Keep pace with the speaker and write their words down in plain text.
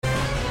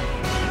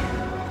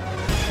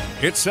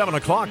It's 7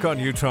 o'clock on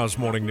Utah's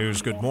Morning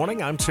News. Good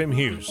morning. I'm Tim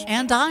Hughes.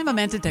 And I'm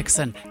Amanda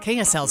Dixon.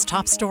 KSL's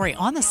top story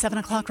on the 7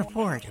 o'clock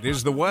report. It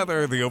is the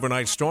weather. The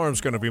overnight storm's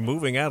going to be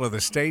moving out of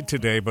the state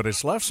today, but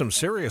it's left some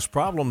serious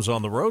problems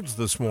on the roads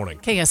this morning.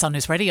 KSL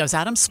News Radio's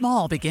Adam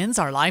Small begins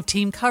our live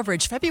team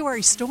coverage.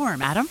 February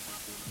storm. Adam?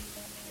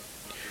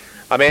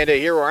 Amanda,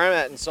 here where I'm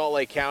at in Salt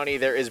Lake County,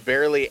 there is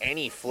barely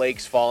any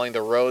flakes falling.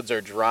 The roads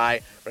are dry.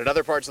 But in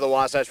other parts of the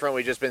Wasatch Front,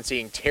 we've just been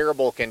seeing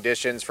terrible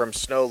conditions from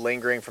snow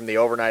lingering from the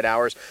overnight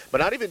hours. But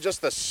not even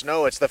just the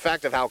snow. It's the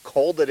fact of how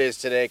cold it is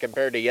today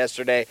compared to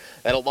yesterday,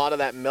 that a lot of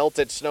that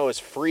melted snow is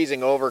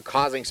freezing over,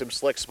 causing some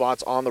slick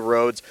spots on the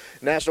roads.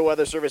 National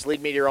Weather Service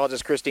lead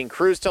meteorologist Christine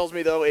Cruz tells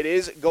me, though, it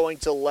is going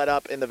to let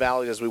up in the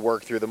valleys as we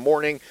work through the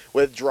morning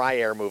with dry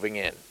air moving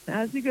in.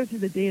 As we go through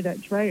the day,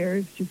 that dry air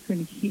is just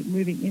going to keep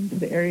moving into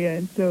the area.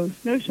 And so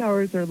snow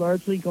showers are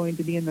largely going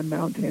to be in the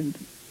mountains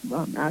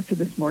after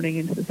this morning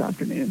into this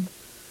afternoon.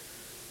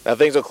 Now,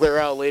 things will clear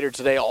out later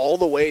today all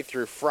the way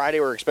through Friday.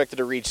 We're expected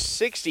to reach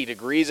 60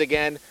 degrees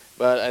again.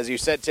 But as you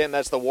said, Tim,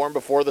 that's the warm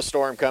before the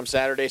storm comes.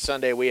 Saturday,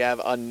 Sunday, we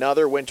have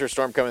another winter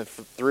storm coming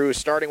through,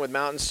 starting with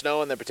mountain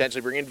snow and then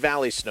potentially bringing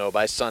valley snow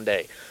by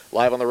Sunday.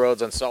 Live on the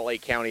roads on Salt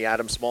Lake County,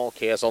 Adam Small,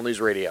 KSL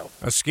News Radio.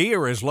 A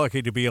skier is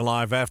lucky to be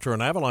alive after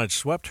an avalanche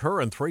swept her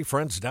and three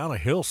friends down a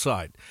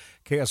hillside.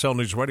 KSL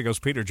News Radio's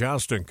Peter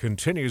Johnston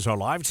continues our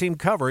live team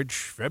coverage.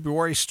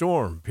 February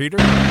storm. Peter?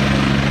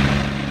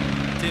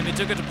 Tim, it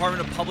took a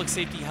Department of Public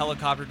Safety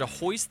helicopter to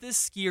hoist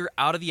this skier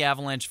out of the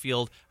avalanche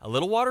field at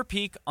Little Water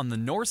Peak on the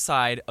north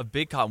side of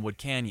Big Cottonwood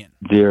Canyon.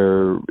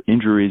 Their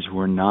injuries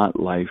were not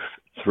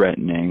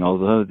life-threatening,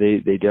 although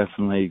they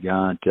definitely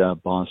got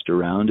bossed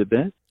around a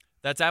bit.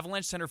 That's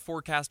Avalanche Center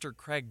forecaster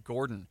Craig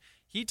Gordon.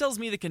 He tells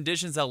me the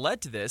conditions that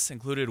led to this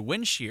included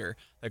wind shear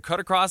that cut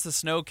across the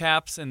snow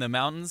caps in the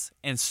mountains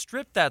and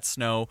stripped that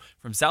snow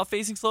from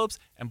south-facing slopes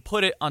and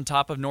put it on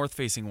top of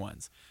north-facing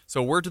ones.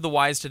 So word to the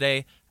wise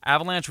today,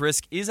 avalanche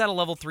risk is at a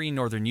level 3 in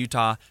northern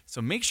Utah,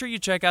 so make sure you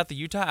check out the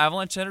Utah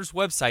Avalanche Center's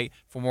website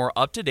for more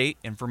up-to-date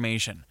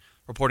information.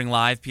 Reporting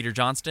live, Peter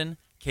Johnston,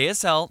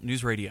 KSL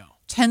News Radio.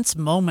 Tense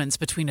moments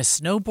between a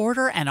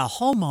snowboarder and a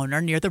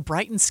homeowner near the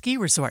Brighton ski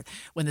resort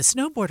when the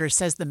snowboarder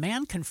says the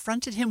man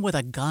confronted him with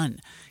a gun.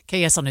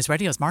 KSL News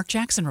Radio's Mark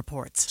Jackson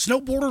reports.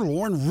 Snowboarder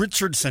Lauren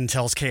Richardson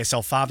tells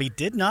KSL 5 he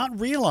did not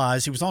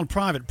realize he was on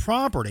private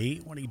property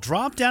when he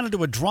dropped down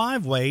into a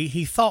driveway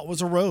he thought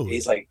was a road.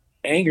 He's like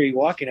angry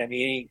walking at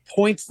me and he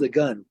points the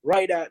gun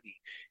right at me.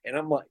 And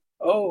I'm like,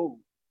 oh,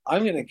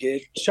 I'm going to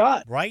get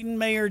shot. Brighton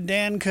Mayor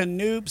Dan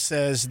Knoop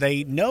says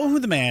they know who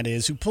the man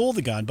is who pulled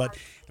the gun, but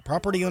the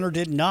property owner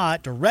did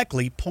not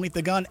directly point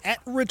the gun at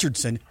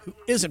Richardson, who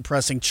isn't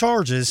pressing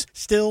charges.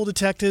 Still,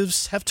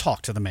 detectives have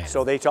talked to the man.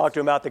 So they talked to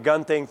him about the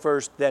gun thing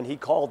first, then he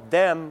called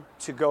them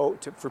to go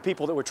for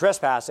people that were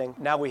trespassing.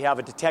 Now we have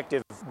a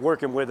detective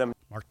working with them.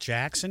 Mark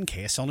Jackson,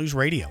 KSL News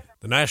Radio.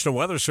 The National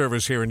Weather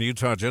Service here in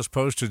Utah just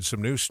posted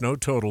some new snow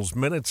totals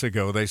minutes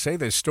ago. They say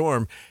this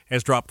storm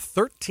has dropped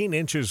 13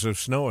 inches of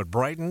snow at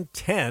Brighton,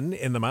 10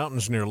 in the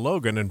mountains near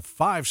Logan, and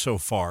 5 so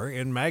far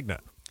in Magna.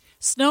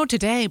 Snow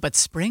today, but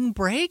spring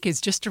break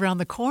is just around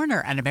the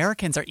corner, and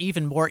Americans are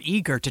even more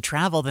eager to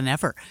travel than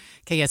ever.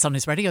 KSL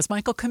News Radio's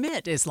Michael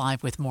Commit is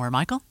live with more.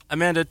 Michael?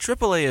 Amanda,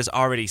 AAA is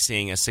already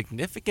seeing a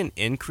significant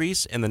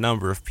increase in the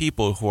number of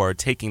people who are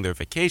taking their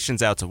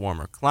vacations out to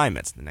warmer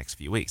climates in the next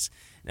few weeks.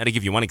 Now, to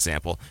give you one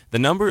example, the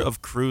number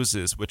of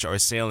cruises which are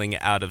sailing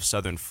out of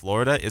southern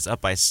Florida is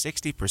up by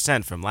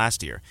 60% from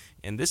last year,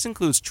 and this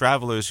includes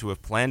travelers who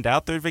have planned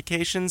out their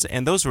vacations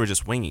and those who are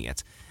just winging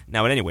it.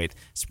 Now, at any rate,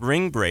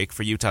 spring break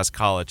for Utah's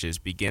colleges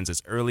begins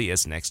as early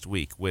as next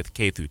week, with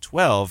K through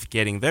 12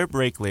 getting their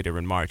break later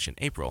in March and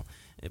April.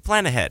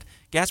 Plan ahead.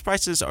 Gas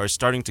prices are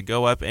starting to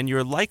go up, and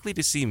you're likely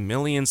to see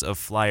millions of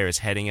flyers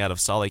heading out of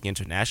Salt Lake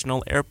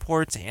International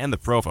Airport and the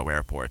Provo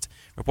Airport.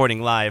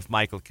 Reporting live,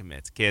 Michael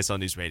Commit, KSL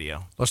News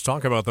Radio. Let's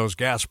talk about those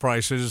gas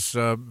prices.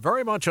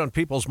 Very much on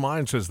people's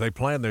minds as they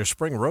plan their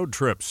spring road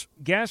trips.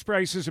 Gas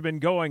prices have been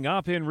going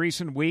up in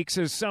recent weeks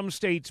as some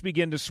states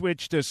begin to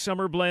switch to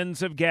summer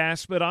blends of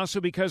gas, but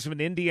also because of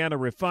an Indiana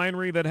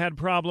refinery that had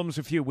problems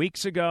a few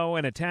weeks ago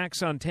and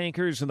attacks on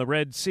tankers in the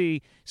Red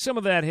Sea. Some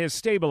of that has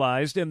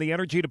stabilized, and the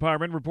Energy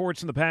Department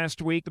reports in the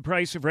past week the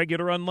price of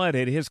regular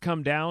unleaded has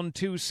come down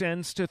 2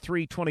 cents to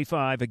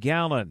 $3.25 a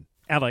gallon.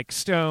 Alex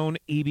Stone,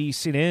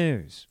 EBC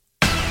News.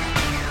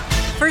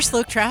 First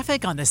look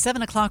traffic on the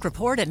 7 o'clock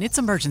report, and it's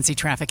emergency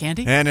traffic,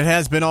 Andy. And it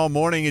has been all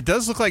morning. It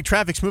does look like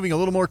traffic's moving a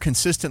little more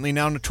consistently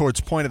now towards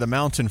Point of the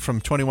Mountain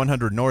from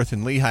 2100 north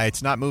in Lehigh.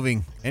 It's not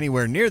moving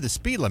anywhere near the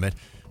speed limit,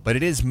 but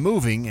it is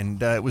moving,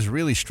 and it was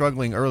really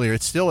struggling earlier.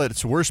 It's still at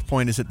its worst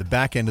point is at the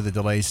back end of the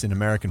delays in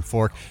American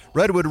Fork.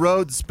 Redwood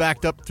Road's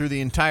backed up through the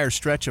entire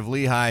stretch of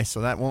Lehigh,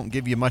 so that won't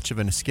give you much of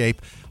an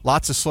escape.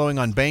 Lots of slowing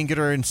on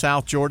Bangerter in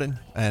South Jordan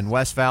and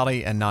West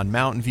Valley and on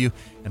Mountain View,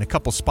 and a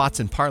couple spots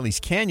in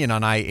Parley's Canyon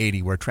on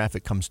I-80 where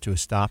traffic comes to a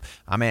stop.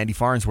 I'm Andy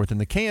Farnsworth in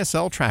the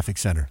KSL Traffic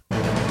Center.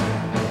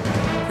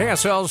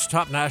 KSL's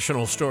top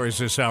national stories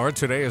this hour.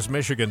 Today is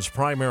Michigan's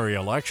primary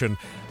election,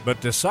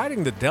 but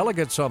deciding the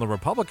delegates on the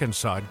Republican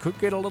side could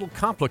get a little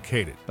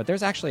complicated. But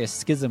there's actually a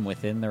schism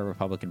within the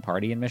Republican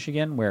Party in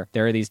Michigan where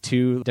there are these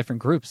two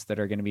different groups that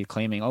are going to be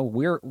claiming, oh,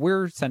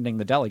 we're sending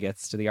the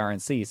delegates to the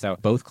RNC. So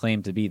both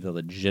claim to be the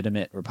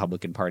legitimate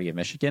Republican Party of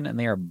Michigan, and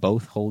they are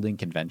both holding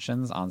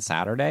conventions on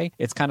Saturday.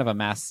 It's kind of a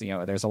mess.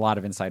 There's a lot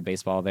of inside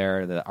baseball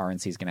there. The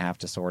RNC is going to have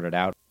to sort it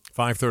out.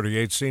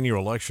 538 senior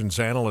elections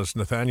analyst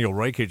Nathaniel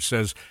Rakich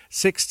says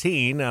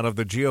 16 out of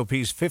the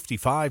GOP's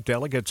 55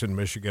 delegates in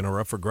Michigan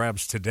are up for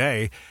grabs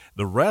today.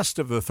 The rest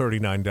of the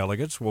 39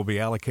 delegates will be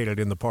allocated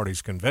in the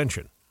party's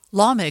convention.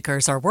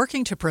 Lawmakers are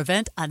working to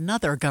prevent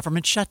another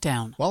government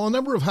shutdown. While a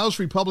number of House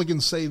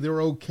Republicans say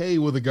they're okay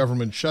with a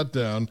government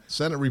shutdown,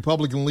 Senate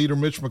Republican leader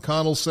Mitch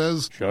McConnell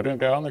says shutting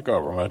down the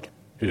government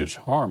is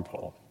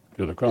harmful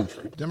to the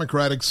country.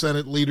 Democratic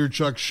Senate leader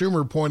Chuck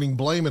Schumer pointing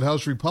blame at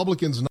House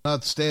Republicans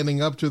not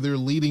standing up to their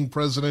leading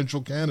presidential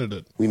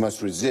candidate. We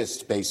must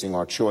resist basing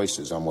our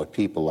choices on what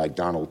people like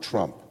Donald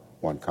Trump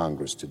want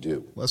Congress to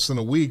do. Less than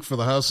a week for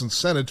the House and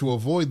Senate to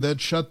avoid that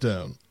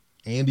shutdown.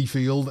 Andy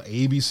Field,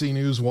 ABC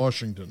News,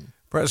 Washington.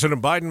 President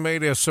Biden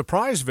made a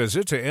surprise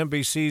visit to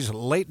NBC's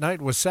Late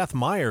Night with Seth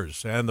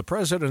Meyers, and the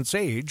president's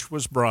age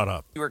was brought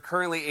up. You are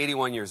currently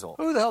 81 years old.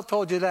 Who the hell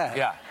told you that?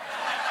 Yeah.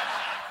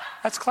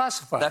 That's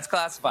classified. That's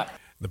classified.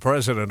 The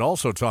president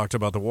also talked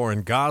about the war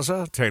in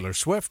Gaza, Taylor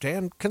Swift,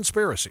 and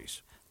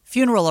conspiracies.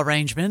 Funeral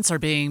arrangements are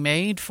being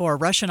made for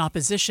Russian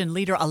opposition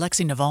leader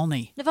Alexei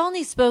Navalny.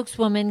 Navalny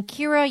spokeswoman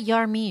Kira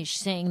Yarmish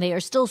saying they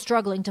are still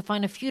struggling to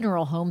find a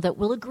funeral home that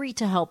will agree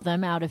to help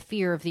them out of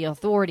fear of the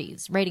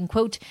authorities. Writing,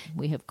 quote,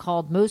 "We have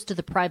called most of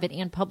the private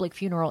and public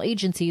funeral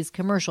agencies,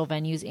 commercial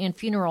venues, and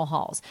funeral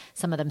halls.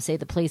 Some of them say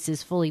the place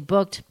is fully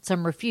booked.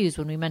 Some refuse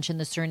when we mention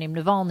the surname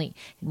Navalny.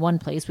 In one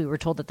place, we were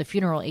told that the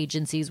funeral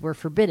agencies were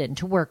forbidden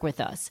to work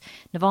with us."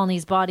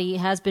 Navalny's body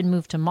has been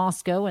moved to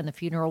Moscow, and the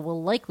funeral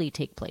will likely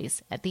take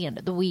place at the end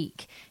of the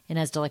week.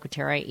 Inez de la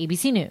Cuetara,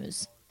 ABC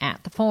News,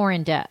 at the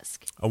Foreign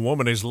Desk. A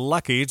woman is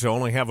lucky to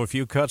only have a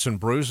few cuts and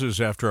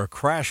bruises after a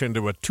crash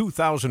into a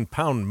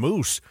 2,000-pound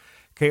moose.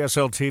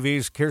 KSL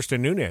TV's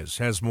Kirsten Nunez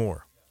has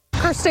more.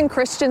 Kirsten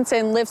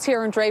Christensen lives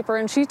here in Draper,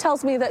 and she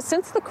tells me that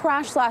since the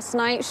crash last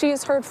night, she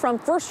has heard from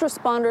first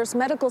responders,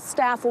 medical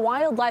staff,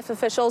 wildlife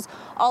officials,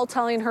 all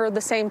telling her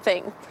the same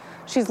thing.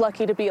 She's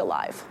lucky to be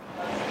alive.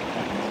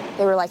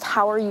 They were like,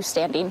 "How are you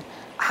standing?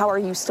 How are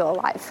you still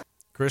alive?"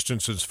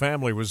 Christensen's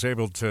family was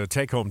able to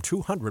take home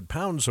 200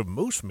 pounds of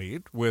moose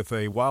meat with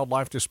a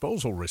wildlife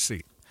disposal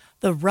receipt.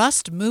 The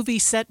Rust movie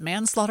set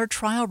manslaughter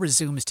trial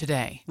resumes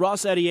today.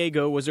 Ross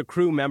Adiego was a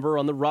crew member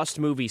on the Rust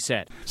movie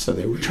set. So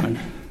they were trying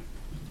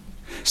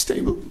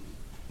to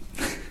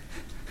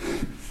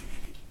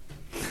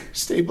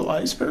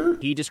stabilize her.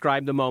 He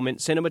described the moment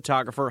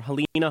cinematographer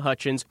Helena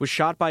Hutchins was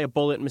shot by a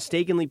bullet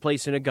mistakenly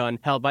placed in a gun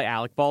held by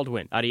Alec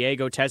Baldwin.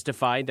 Adiego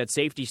testified that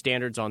safety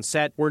standards on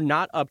set were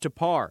not up to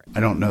par.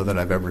 I don't know that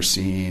I've ever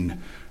seen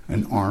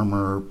an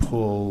armor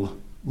pull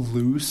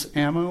loose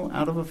ammo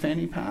out of a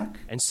fanny pack.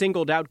 And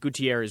singled out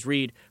Gutierrez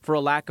Reed for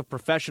a lack of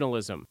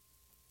professionalism.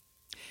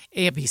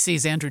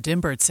 ABC's Andrew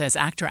Dimbert says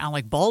actor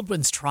Alec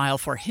Baldwin's trial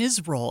for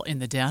his role in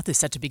the death is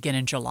set to begin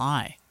in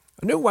July.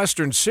 A new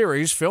Western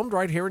series filmed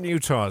right here in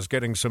Utah is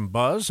getting some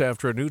buzz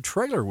after a new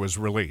trailer was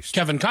released.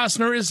 Kevin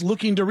Costner is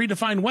looking to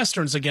redefine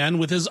Westerns again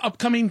with his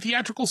upcoming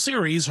theatrical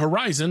series,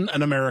 Horizon,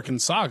 An American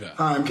Saga.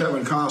 Hi, I'm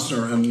Kevin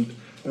Costner, and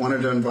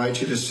wanted to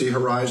invite you to see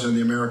Horizon,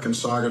 the American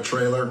Saga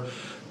trailer.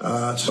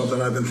 It's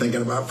something I've been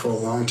thinking about for a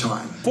long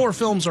time. 4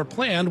 films are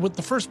planned, with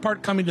the first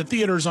part coming to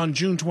theaters on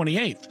June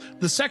 28th.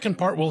 The second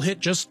part will hit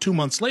just 2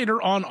 months later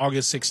on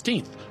August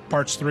 16th.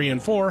 Parts 3 and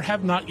 4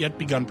 have not yet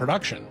begun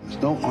production. There's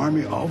no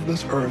army off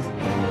this earth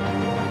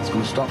that's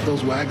going to stop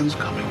those wagons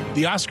coming.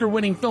 The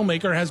Oscar-winning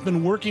filmmaker has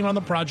been working on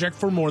the project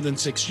for more than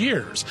 6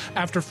 years.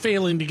 After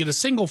failing to get a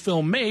single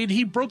film made,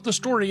 he broke the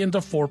story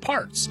into 4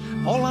 parts.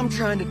 All I'm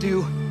trying to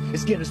do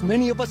is get as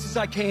many of us as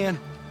I can,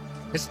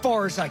 as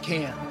far as I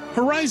can.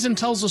 Horizon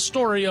tells a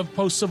story of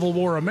post-Civil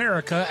War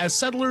America as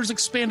settlers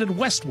expanded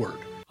westward.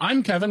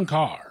 I'm Kevin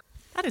Carr.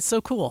 That is so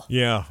cool.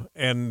 Yeah,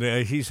 and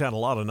he's had a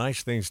lot of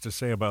nice things to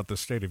say about the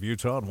state of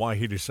Utah and why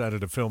he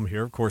decided to film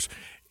here. Of course,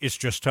 it's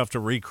just tough to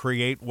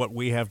recreate what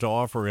we have to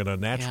offer in a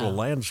natural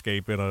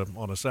landscape on a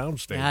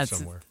soundstage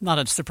somewhere. Not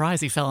a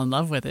surprise he fell in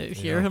love with it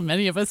here. Yeah.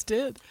 Many of us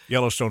did.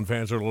 Yellowstone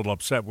fans are a little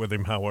upset with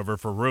him, however,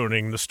 for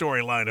ruining the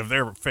storyline of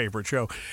their favorite show.